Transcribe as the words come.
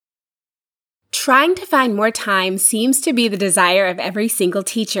Trying to find more time seems to be the desire of every single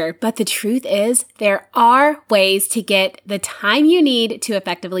teacher, but the truth is there are ways to get the time you need to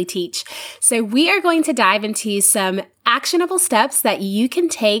effectively teach. So we are going to dive into some actionable steps that you can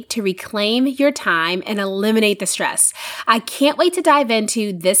take to reclaim your time and eliminate the stress. I can't wait to dive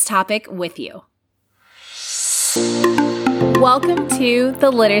into this topic with you. Welcome to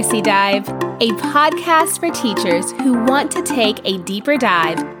The Literacy Dive, a podcast for teachers who want to take a deeper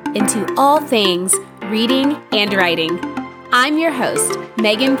dive into all things reading and writing. I'm your host,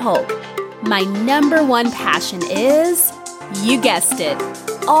 Megan Polk. My number one passion is, you guessed it,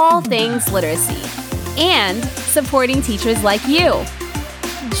 all things literacy and supporting teachers like you.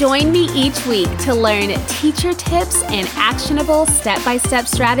 Join me each week to learn teacher tips and actionable step-by-step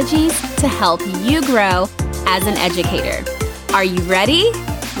strategies to help you grow as an educator. Are you ready?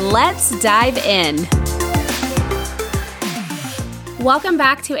 Let's dive in. Welcome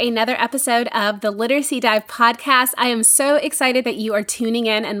back to another episode of the Literacy Dive podcast. I am so excited that you are tuning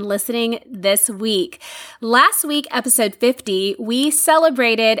in and listening this week. Last week, episode 50, we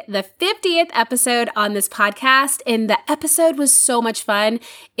celebrated the 50th episode on this podcast, and the episode was so much fun.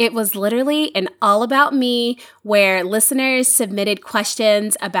 It was literally an all about me, where listeners submitted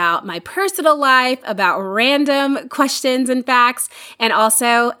questions about my personal life, about random questions and facts, and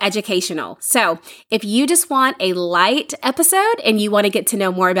also educational. So if you just want a light episode and you want to get to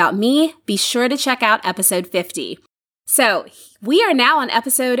know more about me, be sure to check out episode 50. So we are now on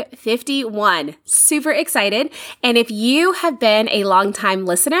episode 51. Super excited. And if you have been a longtime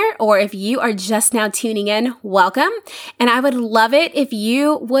listener, or if you are just now tuning in, welcome. And I would love it if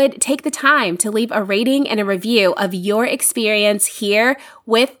you would take the time to leave a rating and a review of your experience here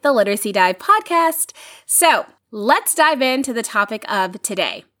with the Literacy Dive podcast. So let's dive into the topic of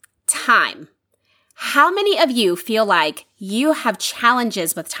today, time. How many of you feel like you have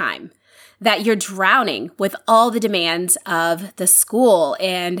challenges with time, that you're drowning with all the demands of the school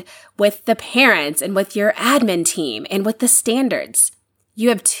and with the parents and with your admin team and with the standards? You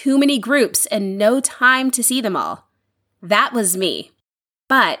have too many groups and no time to see them all. That was me.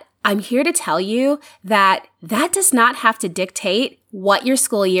 But I'm here to tell you that that does not have to dictate what your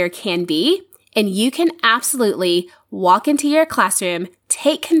school year can be. And you can absolutely walk into your classroom,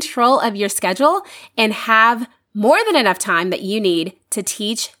 take control of your schedule, and have more than enough time that you need to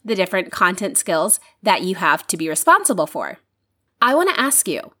teach the different content skills that you have to be responsible for. I want to ask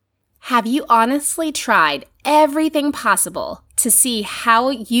you, have you honestly tried everything possible to see how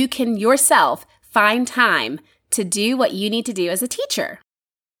you can yourself find time to do what you need to do as a teacher?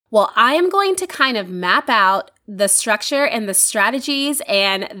 Well, I am going to kind of map out the structure and the strategies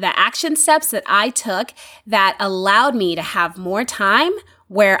and the action steps that I took that allowed me to have more time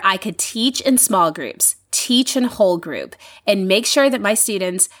where I could teach in small groups, teach in whole group, and make sure that my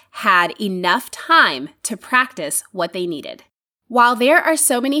students had enough time to practice what they needed. While there are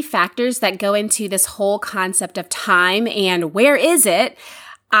so many factors that go into this whole concept of time and where is it,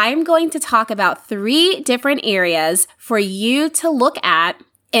 I'm going to talk about 3 different areas for you to look at.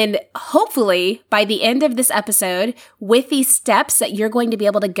 And hopefully, by the end of this episode, with these steps that you're going to be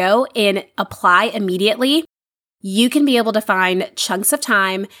able to go and apply immediately, you can be able to find chunks of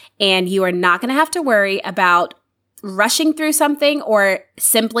time, and you are not going to have to worry about rushing through something or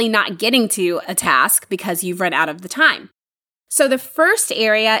simply not getting to a task because you've run out of the time. So the first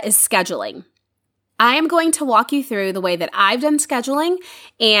area is scheduling. I am going to walk you through the way that I've done scheduling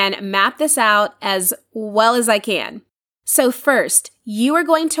and map this out as well as I can. So first, you are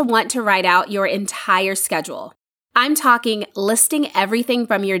going to want to write out your entire schedule. I'm talking listing everything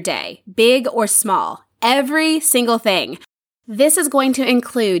from your day, big or small, every single thing. This is going to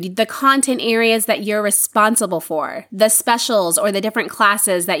include the content areas that you're responsible for, the specials or the different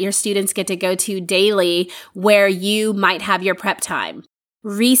classes that your students get to go to daily where you might have your prep time,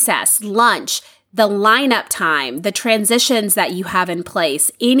 recess, lunch, the lineup time, the transitions that you have in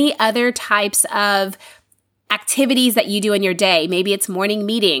place, any other types of activities that you do in your day. Maybe it's morning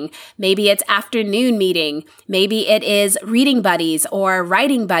meeting, maybe it's afternoon meeting, maybe it is reading buddies or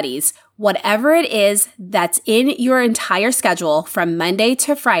writing buddies. Whatever it is that's in your entire schedule from Monday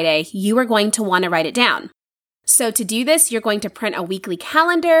to Friday, you are going to want to write it down. So to do this, you're going to print a weekly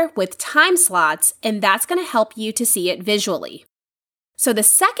calendar with time slots, and that's going to help you to see it visually. So the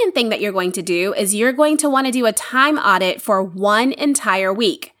second thing that you're going to do is you're going to want to do a time audit for one entire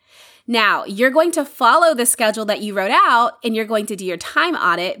week. Now, you're going to follow the schedule that you wrote out and you're going to do your time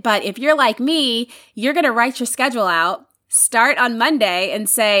audit. But if you're like me, you're going to write your schedule out, start on Monday and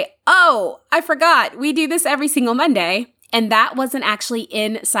say, oh, I forgot. We do this every single Monday. And that wasn't actually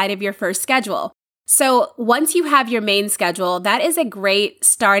inside of your first schedule. So once you have your main schedule, that is a great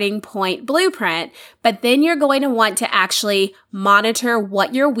starting point blueprint, but then you're going to want to actually monitor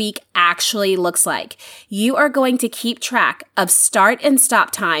what your week actually looks like. You are going to keep track of start and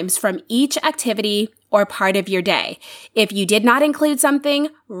stop times from each activity or part of your day. If you did not include something,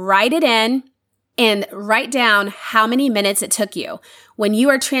 write it in and write down how many minutes it took you. When you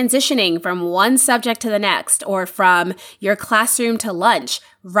are transitioning from one subject to the next or from your classroom to lunch,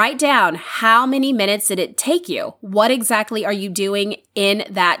 write down how many minutes did it take you? What exactly are you doing in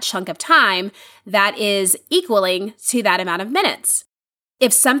that chunk of time that is equaling to that amount of minutes?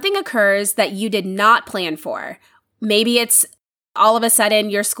 If something occurs that you did not plan for, maybe it's all of a sudden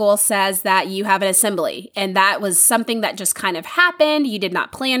your school says that you have an assembly and that was something that just kind of happened. You did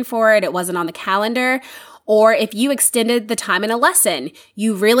not plan for it. It wasn't on the calendar. Or if you extended the time in a lesson,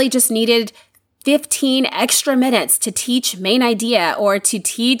 you really just needed 15 extra minutes to teach main idea or to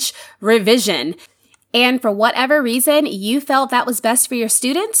teach revision. And for whatever reason you felt that was best for your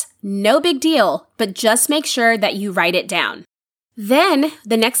students, no big deal, but just make sure that you write it down. Then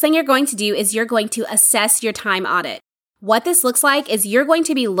the next thing you're going to do is you're going to assess your time audit. What this looks like is you're going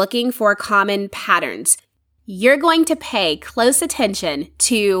to be looking for common patterns. You're going to pay close attention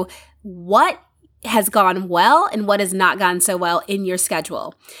to what has gone well and what has not gone so well in your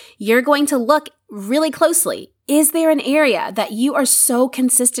schedule. You're going to look really closely. Is there an area that you are so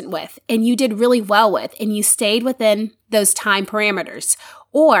consistent with and you did really well with and you stayed within those time parameters?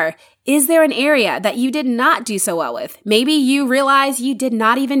 Or is there an area that you did not do so well with? Maybe you realize you did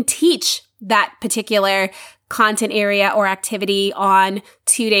not even teach that particular content area or activity on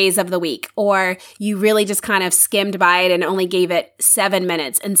 2 days of the week, or you really just kind of skimmed by it and only gave it 7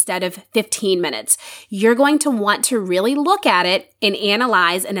 minutes instead of 15 minutes. You're going to want to really look at it and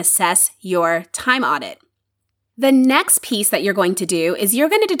analyze and assess your time audit. The next piece that you're going to do is you're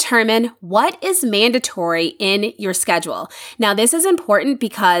going to determine what is mandatory in your schedule. Now, this is important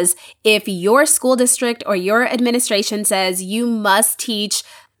because if your school district or your administration says you must teach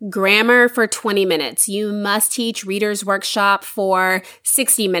grammar for 20 minutes. You must teach reader's workshop for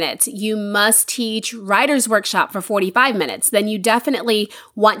 60 minutes. You must teach writer's workshop for 45 minutes. Then you definitely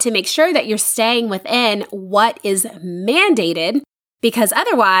want to make sure that you're staying within what is mandated, because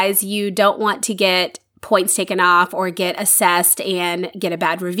otherwise you don't want to get points taken off or get assessed and get a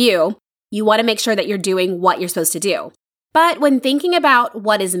bad review. You want to make sure that you're doing what you're supposed to do. But when thinking about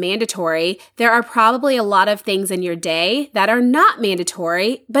what is mandatory, there are probably a lot of things in your day that are not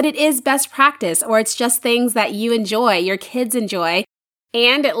mandatory, but it is best practice, or it's just things that you enjoy, your kids enjoy,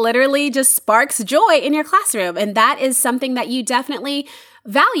 and it literally just sparks joy in your classroom. And that is something that you definitely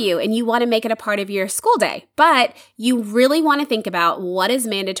value and you want to make it a part of your school day. But you really want to think about what is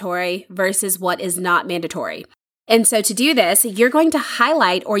mandatory versus what is not mandatory. And so to do this, you're going to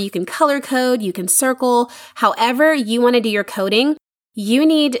highlight, or you can color code, you can circle, however you want to do your coding. You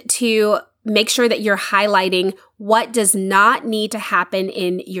need to make sure that you're highlighting what does not need to happen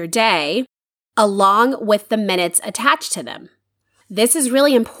in your day, along with the minutes attached to them. This is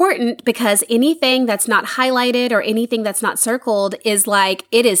really important because anything that's not highlighted or anything that's not circled is like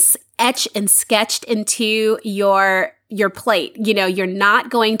it is etched and sketched into your plate. You know, you're not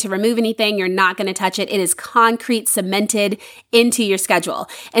going to remove anything. You're not going to touch it. It is concrete cemented into your schedule.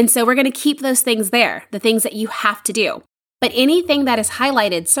 And so we're going to keep those things there, the things that you have to do. But anything that is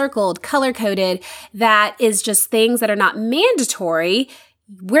highlighted, circled, color-coded, that is just things that are not mandatory,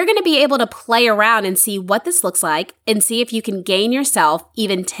 we're going to be able to play around and see what this looks like and see if you can gain yourself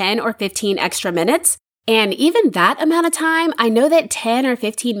even 10 or 15 extra minutes. And even that amount of time, I know that 10 or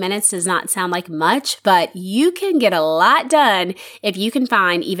 15 minutes does not sound like much, but you can get a lot done if you can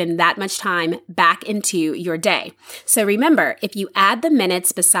find even that much time back into your day. So remember, if you add the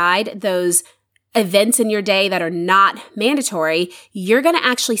minutes beside those events in your day that are not mandatory, you're going to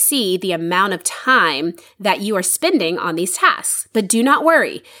actually see the amount of time that you are spending on these tasks. But do not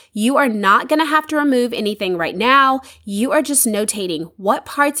worry. You are not going to have to remove anything right now. You are just notating what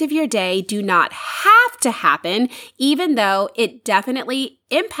parts of your day do not have to happen, even though it definitely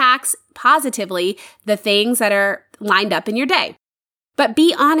impacts positively the things that are lined up in your day. But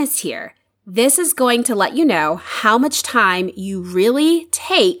be honest here. This is going to let you know how much time you really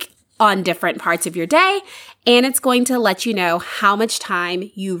take on different parts of your day, and it's going to let you know how much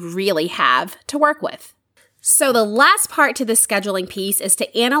time you really have to work with. So the last part to the scheduling piece is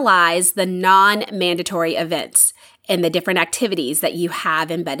to analyze the non-mandatory events and the different activities that you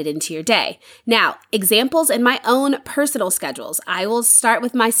have embedded into your day. Now, examples in my own personal schedules. I will start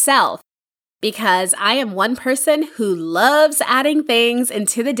with myself. because I am one person who loves adding things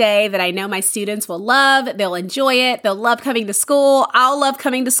into the day that I know my students will love. They'll enjoy it. They'll love coming to school. I'll love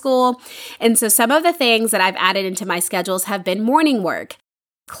coming to school. And so some of the things that I've added into my schedules have been morning work,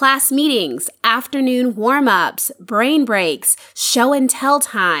 class meetings, afternoon warm-ups, brain breaks, show and tell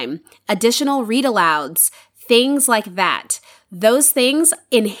time, additional read-alouds, things like that. Those things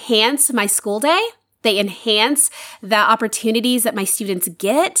enhance my school day. They enhance the opportunities that my students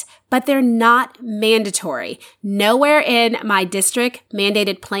get, but they're not mandatory. Nowhere in my district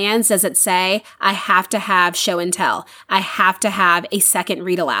mandated plans does it say I have to have show and tell. I have to have a second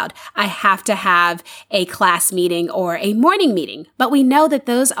read aloud. I have to have a class meeting or a morning meeting. But we know that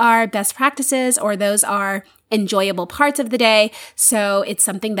those are best practices or those are enjoyable parts of the day. So it's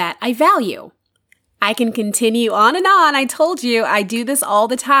something that I value. I can continue on and on. I told you I do this all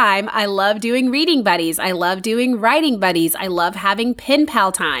the time. I love doing reading buddies. I love doing writing buddies. I love having pen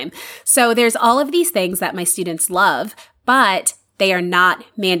pal time. So there's all of these things that my students love, but they are not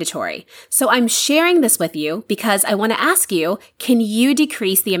mandatory. So I'm sharing this with you because I want to ask you, can you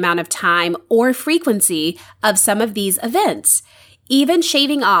decrease the amount of time or frequency of some of these events? Even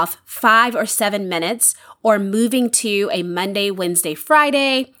shaving off 5 or 7 minutes or moving to a Monday, Wednesday,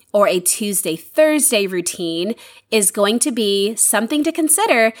 Friday, or a Tuesday, Thursday routine is going to be something to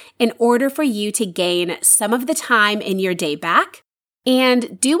consider in order for you to gain some of the time in your day back.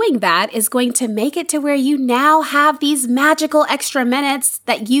 And doing that is going to make it to where you now have these magical extra minutes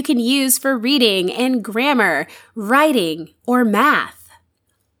that you can use for reading and grammar, writing, or math.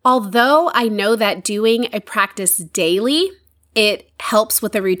 Although I know that doing a practice daily, it helps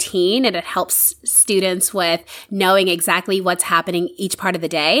with the routine and it helps students with knowing exactly what's happening each part of the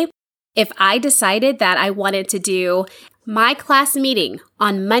day. If I decided that I wanted to do my class meeting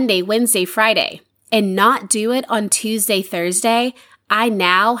on Monday, Wednesday, Friday, and not do it on Tuesday, Thursday, I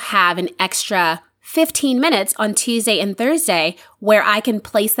now have an extra 15 minutes on Tuesday and Thursday where I can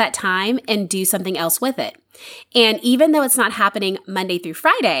place that time and do something else with it. And even though it's not happening Monday through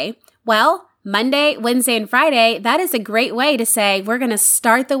Friday, well, Monday, Wednesday, and Friday, that is a great way to say we're going to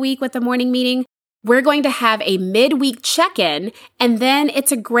start the week with the morning meeting. We're going to have a midweek check-in, and then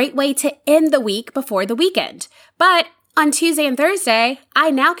it's a great way to end the week before the weekend. But on Tuesday and Thursday, I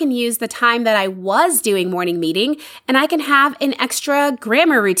now can use the time that I was doing morning meeting, and I can have an extra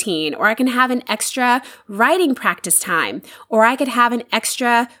grammar routine, or I can have an extra writing practice time, or I could have an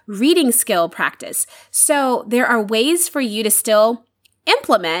extra reading skill practice. So there are ways for you to still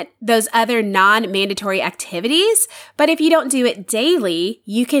implement those other non-mandatory activities. But if you don't do it daily,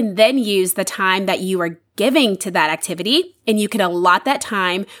 you can then use the time that you are giving to that activity and you can allot that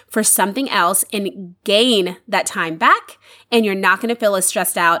time for something else and gain that time back. And you're not going to feel as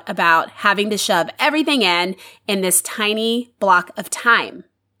stressed out about having to shove everything in this tiny block of time.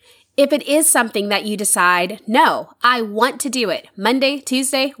 If it is something that you decide, no, I want to do it Monday,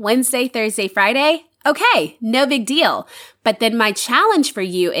 Tuesday, Wednesday, Thursday, Friday, okay, no big deal. But then my challenge for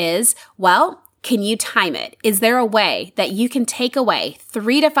you is, well, can you time it? Is there a way that you can take away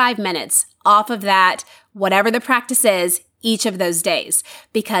 3 to 5 minutes off of that, whatever the practice is, each of those days?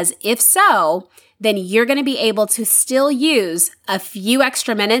 Because if so, then you're going to be able to still use a few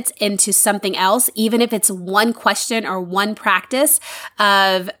extra minutes into something else, even if it's one question or one practice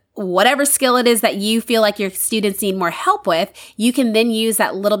of whatever skill it is that you feel like your students need more help with. You can then use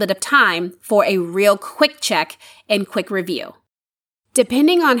that little bit of time for a real quick check and quick review.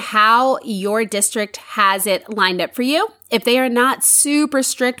 Depending on how your district has it lined up for you, if they are not super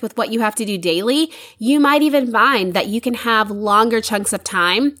strict with what you have to do daily, you might even find that you can have longer chunks of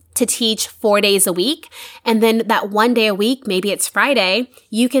time to teach 4 days a week. And then that 1 day a week, maybe it's Friday,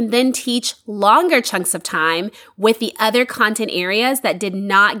 you can then teach longer chunks of time with the other content areas that did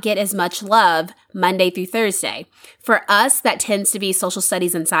not get as much love Monday through Thursday. For us, that tends to be social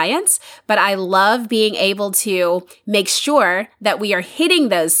studies and science, but I love being able to make sure that we are hitting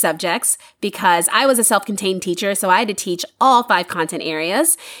those subjects because I was a self-contained teacher, so I had to teach all 5 content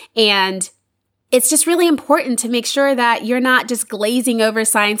areas. And it's just really important to make sure that you're not just glazing over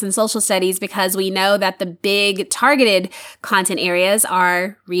science and social studies because we know that the big targeted content areas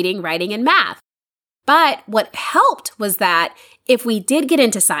are reading, writing, and math. But what helped was that if we did get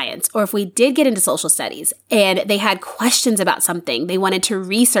into science or if we did get into social studies and they had questions about something, they wanted to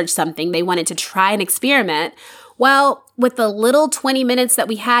research something, they wanted to try an experiment, well, with the little 20 minutes that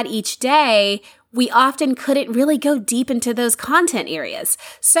we had each day, we often couldn't really go deep into those content areas.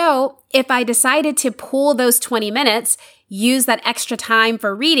 So if I decided to pull those 20 minutes, use that extra time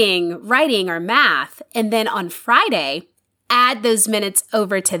for reading, writing, or math, and then on Friday, add those minutes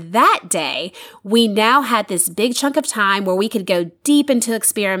over to that day, we now had this big chunk of time where we could go deep into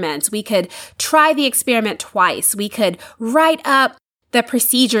experiments. We could try the experiment twice. We could write up the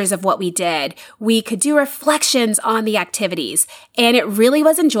procedures of what we did. We could do reflections on the activities. And it really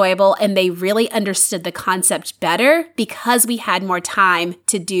was enjoyable, and they really understood the concept better because we had more time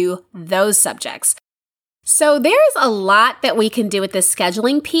to do those subjects. So there's a lot that we can do with this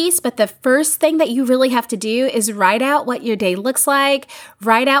scheduling piece, but the first thing that you really have to do is write out what your day looks like,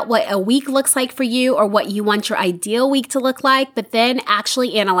 write out what a week looks like for you or what you want your ideal week to look like, but then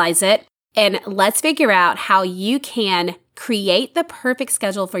actually analyze it. And let's figure out how you can create the perfect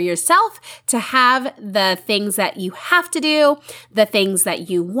schedule for yourself to have the things that you have to do, the things that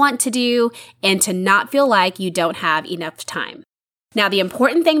you want to do, and to not feel like you don't have enough time. Now, the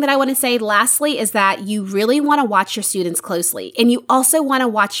important thing that I want to say lastly is that you really want to watch your students closely, and you also want to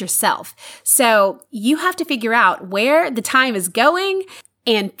watch yourself. So you have to figure out where the time is going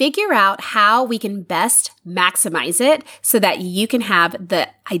and figure out how we can best maximize it so that you can have the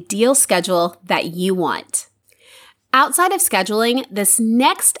ideal schedule that you want. Outside of scheduling, this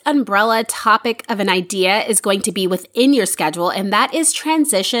next umbrella topic of an idea is going to be within your schedule, and that is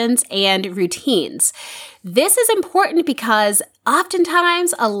transitions and routines. This is important because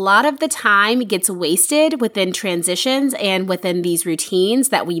oftentimes a lot of the time gets wasted within transitions and within these routines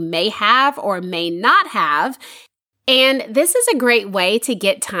that we may have or may not have. And this is a great way to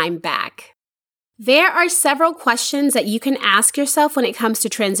get time back. There are several questions that you can ask yourself when it comes to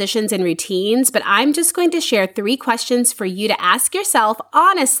transitions and routines, but I'm just going to share 3 questions for you to ask yourself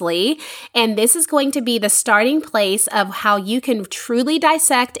honestly, and this is going to be the starting place of how you can truly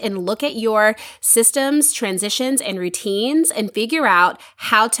dissect and look at your systems, transitions, and routines and figure out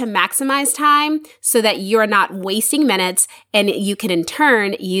how to maximize time so that you're not wasting minutes and you can in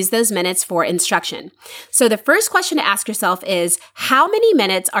turn use those minutes for instruction. So the first question to ask yourself is, how many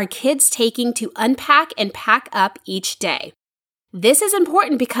minutes are kids taking to unpack and pack up each day? This is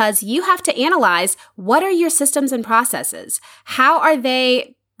important because you have to analyze what are your systems and processes. How are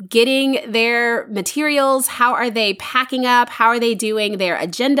they getting their materials? How are they packing up? How are they doing their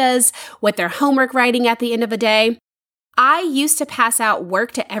agendas with their homework writing at the end of the day? I used to pass out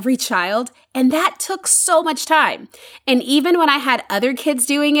work to every child, and that took so much time. And even when I had other kids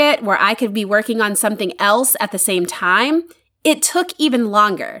doing it, where I could be working on something else at the same time, it took even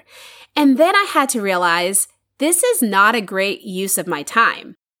longer. And then I had to realize this is not a great use of my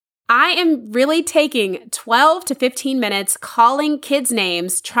time. I am really taking 12 to 15 minutes calling kids'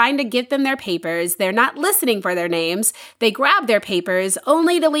 names, trying to give them their papers. They're not listening for their names. They grab their papers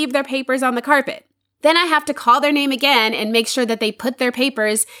only to leave their papers on the carpet. Then I have to call their name again and make sure that they put their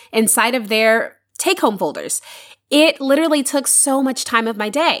papers inside of their take-home folders. It literally took so much time of my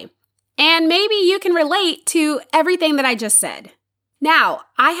day. And maybe you can relate to everything that I just said. Now,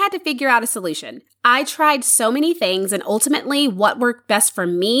 I had to figure out a solution. I tried so many things, and ultimately what worked best for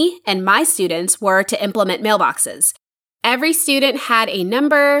me and my students were to implement mailboxes. Every student had a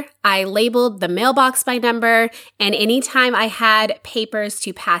number. I labeled the mailbox by number, and anytime I had papers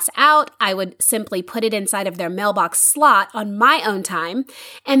to pass out, I would simply put it inside of their mailbox slot on my own time.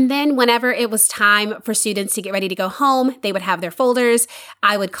 And then whenever it was time for students to get ready to go home, they would have their folders.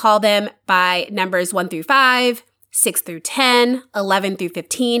 I would call them by numbers 1 through 5, 6 through 10, 11 through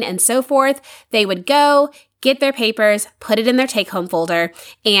 15, and so forth. They would go, get their papers, put it in their take-home folder,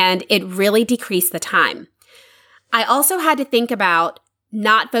 and it really decreased the time. I also had to think about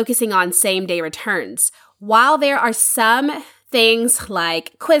not focusing on same-day returns. While there are some things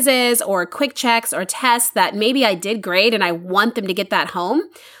like quizzes or quick checks or tests that maybe I did great and I want them to get that home,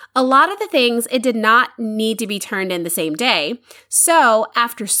 a lot of the things it did not need to be turned in the same day. So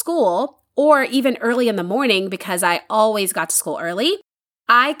after school, or even early in the morning, because I always got to school early,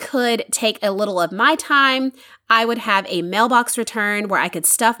 I could take a little of my time. I would have a mailbox return where I could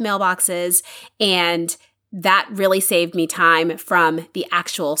stuff mailboxes, and that really saved me time from the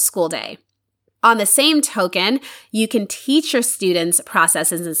actual school day. On the same token, you can teach your students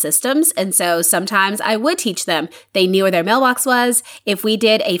processes and systems. And so sometimes I would teach them. They knew where their mailbox was. If we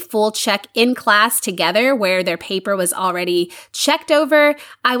did a full check in class together where their paper was already checked over,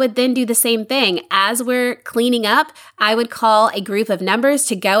 I would then do the same thing. As we're cleaning up, I would call a group of numbers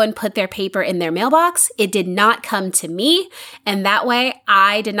to go and put their paper in their mailbox. It did not come to me. And that way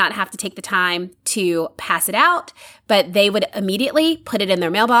I did not have to take the time to pass it out, but they would immediately put it in their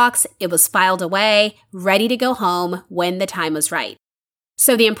mailbox. It was filed away, ready to go home when the time was right.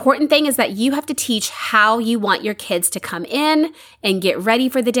 So the important thing is that you have to teach how you want your kids to come in and get ready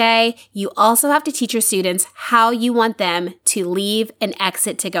for the day. You also have to teach your students how you want them to leave and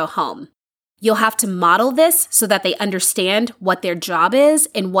exit to go home. You'll have to model this so that they understand what their job is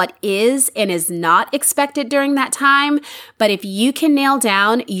and what is and is not expected during that time. But if you can nail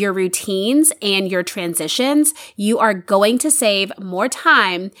down your routines and your transitions, you are going to save more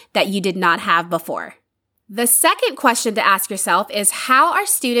time that you did not have before. The second question to ask yourself is, how are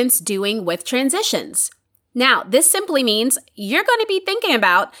students doing with transitions? Now, this simply means you're going to be thinking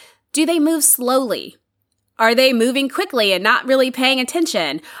about, do they move slowly? Are they moving quickly and not really paying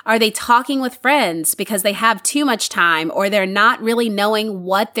attention? Are they talking with friends because they have too much time, or they're not really knowing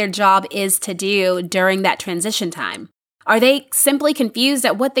what their job is to do during that transition time? Are they simply confused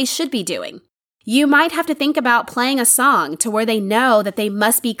at what they should be doing? You might have to think about playing a song to where they know that they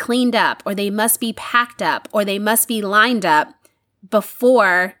must be cleaned up, or they must be packed up, or they must be lined up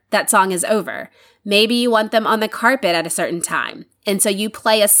before that song is over. Maybe you want them on the carpet at a certain time. And so you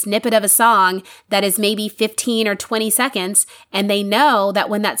play a snippet of a song that is maybe 15 or 20 seconds, and they know that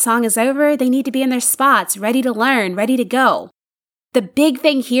when that song is over, they need to be in their spots, ready to learn, ready to go. The big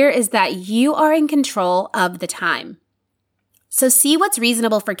thing here is that you are in control of the time. So see what's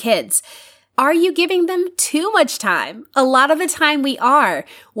reasonable for kids. Are you giving them too much time? A lot of the time we are.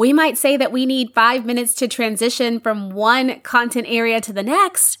 We might say that we need 5 minutes to transition from one content area to the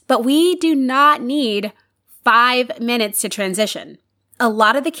next, but we do not need 5 minutes to transition. A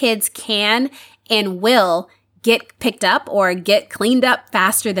lot of the kids can and will get picked up or get cleaned up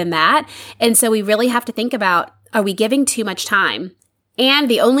faster than that. And so we really have to think about, are we giving too much time? And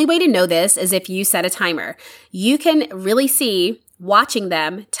the only way to know this is if you set a timer. You can really see, watching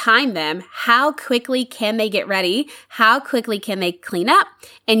them, time them, how quickly can they get ready? How quickly can they clean up?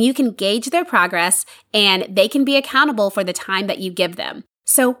 And you can gauge their progress, and they can be accountable for the time that you give them.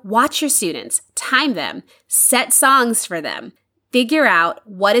 So watch your students, time them, set songs for them, figure out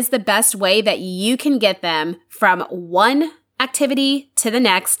what is the best way that you can get them from one activity to the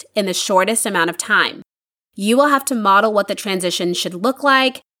next in the shortest amount of time. You will have to model what the transition should look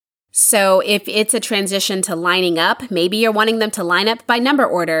like. So if it's a transition to lining up, maybe you're wanting them to line up by number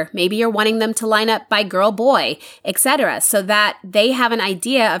order. Maybe you're wanting them to line up by girl, boy, etc., so that they have an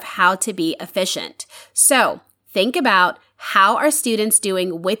idea of how to be efficient. So think about, how are students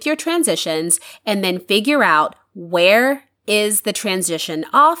doing with your transitions, and then figure out where is the transition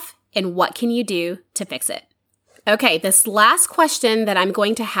off and what can you do to fix it. Okay, this last question that I'm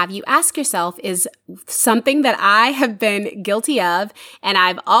going to have you ask yourself is something that I have been guilty of, and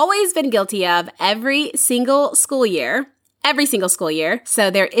I've always been guilty of every single school year. So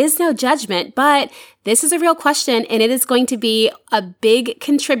there is no judgment, but this is a real question, and it is going to be a big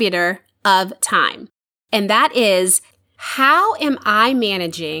contributor of time. And that is, how am I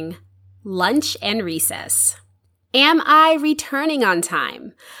managing lunch and recess? Am I returning on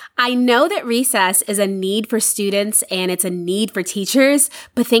time? I know that recess is a need for students and it's a need for teachers,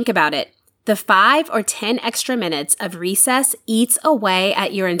 but think about it. The 5 or 10 extra minutes of recess eats away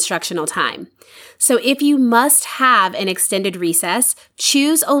at your instructional time. So if you must have an extended recess,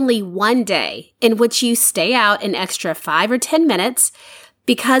 choose only one day in which you stay out an extra 5 or 10 minutes,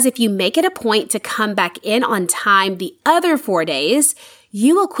 because if you make it a point to come back in on time the other 4 days,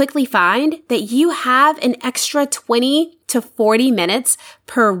 you will quickly find that you have an extra 20 to 40 minutes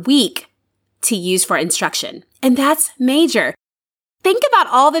per week to use for instruction. And that's major. Think about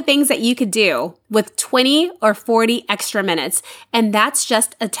all the things that you could do with 20 or 40 extra minutes, and that's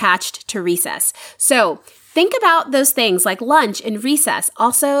just attached to recess. So think about those things like lunch and recess,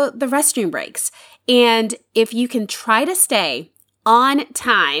 also the restroom breaks. And if you can try to stay on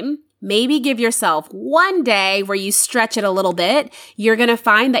time, maybe give yourself one day where you stretch it a little bit, you're going to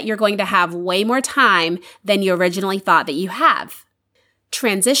find that you're going to have way more time than you originally thought that you have.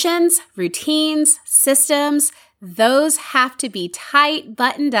 Transitions, routines, systems, those have to be tight,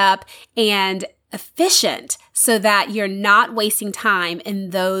 buttoned up, and efficient so that you're not wasting time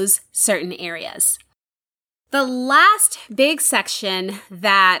in those certain areas. The last big section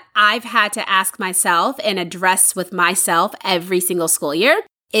that I've had to ask myself and address with myself every single school year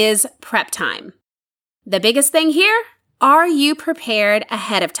is prep time. The biggest thing here, are you prepared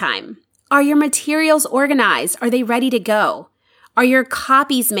ahead of time? Are your materials organized? Are they ready to go? Are your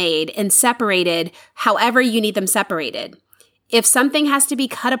copies made and separated however you need them separated? If something has to be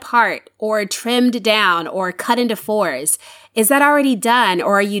cut apart or trimmed down or cut into 4s, is that already done,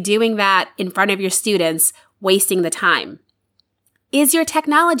 or are you doing that in front of your students, wasting the time? Is your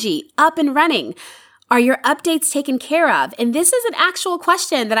technology up and running? Are your updates taken care of? And this is an actual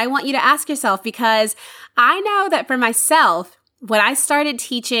question that I want you to ask yourself, because I know that for myself, when I started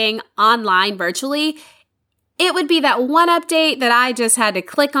teaching online virtually, it would be that one update that I just had to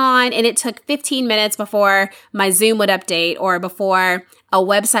click on, and it took 15 minutes before my Zoom would update, or before a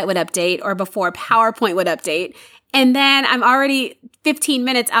website would update, or before PowerPoint would update. And then I'm already 15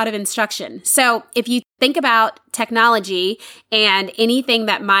 minutes out of instruction. So if you think about technology and anything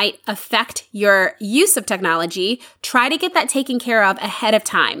that might affect your use of technology, try to get that taken care of ahead of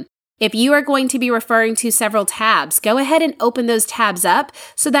time. If you are going to be referring to several tabs, go ahead and open those tabs up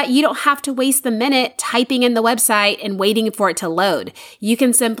so that you don't have to waste the minute typing in the website and waiting for it to load. You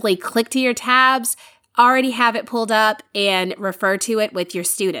can simply click to your tabs, already have it pulled up, and refer to it with your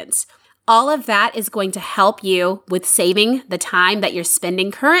students. All of that is going to help you with saving the time that you're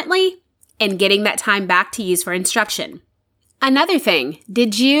spending currently and getting that time back to use for instruction. Another thing,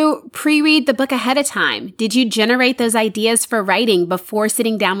 did you pre-read the book ahead of time? Did you generate those ideas for writing before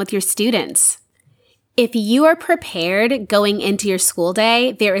sitting down with your students? If you are prepared going into your school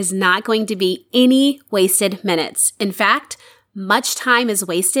day, there is not going to be any wasted minutes. In fact, much time is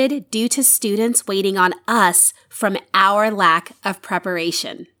wasted due to students waiting on us from our lack of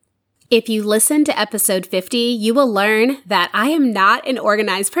preparation. If you listen to episode 50, you will learn that I am not an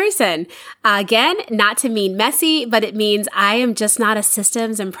organized person. Again, not to mean messy, but it means I am just not a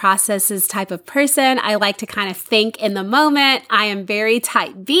systems and processes type of person. I like to kind of think in the moment. I am very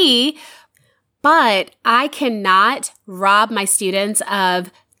type B, but I cannot rob my students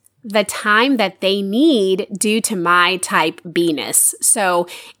of the time that they need due to my type B-ness. So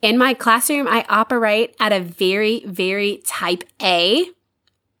in my classroom, I operate at a very, very type A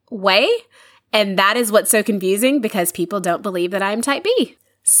way. And that is what's so confusing because people don't believe that I'm type B.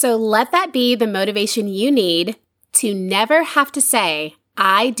 So let that be the motivation you need to never have to say,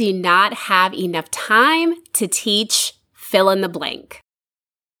 I do not have enough time to teach fill in the blank.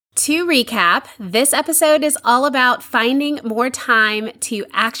 To recap, this episode is all about finding more time to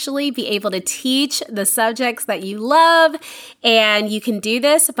actually be able to teach the subjects that you love. And you can do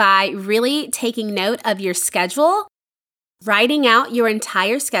this by really taking note of your schedule, writing out your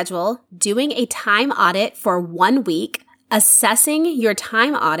entire schedule, doing a time audit for 1 week, assessing your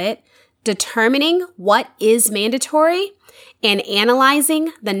time audit, determining what is mandatory, and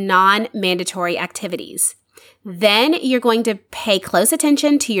analyzing the non-mandatory activities. Then you're going to pay close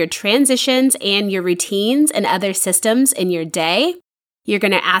attention to your transitions and your routines and other systems in your day. You're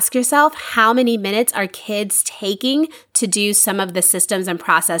going to ask yourself, how many minutes are kids taking to do some of the systems and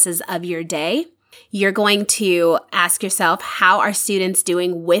processes of your day? You're going to ask yourself, how are students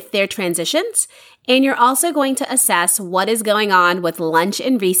doing with their transitions? And you're also going to assess what is going on with lunch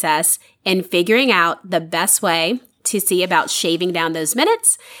and recess and figuring out the best way to see about shaving down those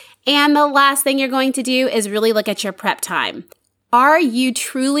minutes. And the last thing you're going to do is really look at your prep time. Are you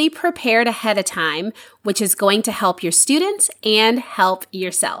truly prepared ahead of time, which is going to help your students and help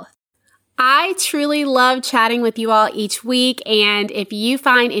yourself? I truly love chatting with you all each week, and if you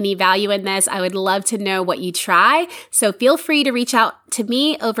find any value in this, I would love to know what you try. So feel free to reach out to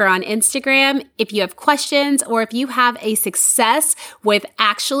me over on Instagram if you have questions or if you have a success with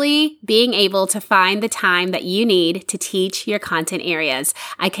actually being able to find the time that you need to teach your content areas.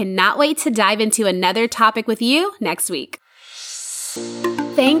 I cannot wait to dive into another topic with you next week.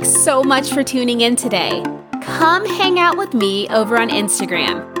 Thanks so much for tuning in today. Come hang out with me over on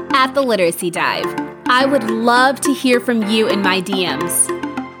Instagram at The Literacy Dive. I would love to hear from you in my DMs.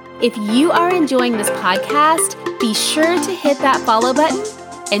 If you are enjoying this podcast, be sure to hit that follow button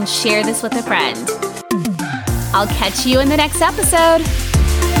and share this with a friend. I'll catch you in the next episode.